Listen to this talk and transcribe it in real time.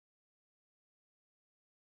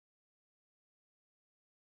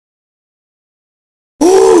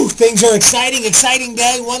Things are exciting. Exciting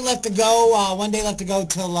day. One left to go. One day left to go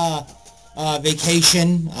till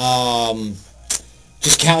vacation.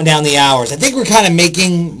 Just counting down the hours. I think we're kind of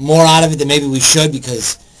making more out of it than maybe we should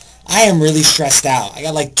because I am really stressed out. I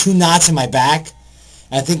got like 2 knots in my back.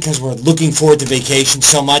 And I think because we're looking forward to vacation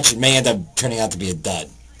so much, it may end up turning out to be a dud,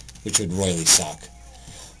 which would royally suck.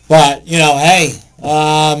 But, you know, hey,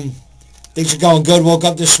 things are going good. Woke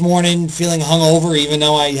up this morning feeling hungover even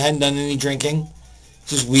though I hadn't done any drinking.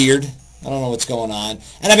 It's just weird. I don't know what's going on.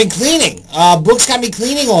 And I've been cleaning. Brooks got me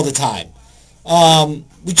cleaning all the time,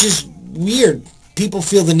 which is weird. People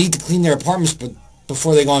feel the need to clean their apartments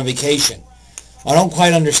before they go on vacation. I don't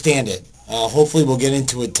quite understand it. Hopefully we'll get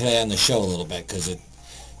into it today on the show a little bit because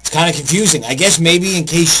it's kind of confusing. I guess maybe in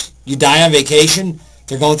case you die on vacation,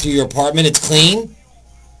 they're going through your apartment, it's clean?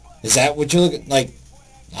 Is that what you're looking like?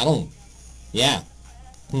 I don't... Yeah.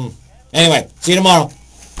 Anyway, see you tomorrow.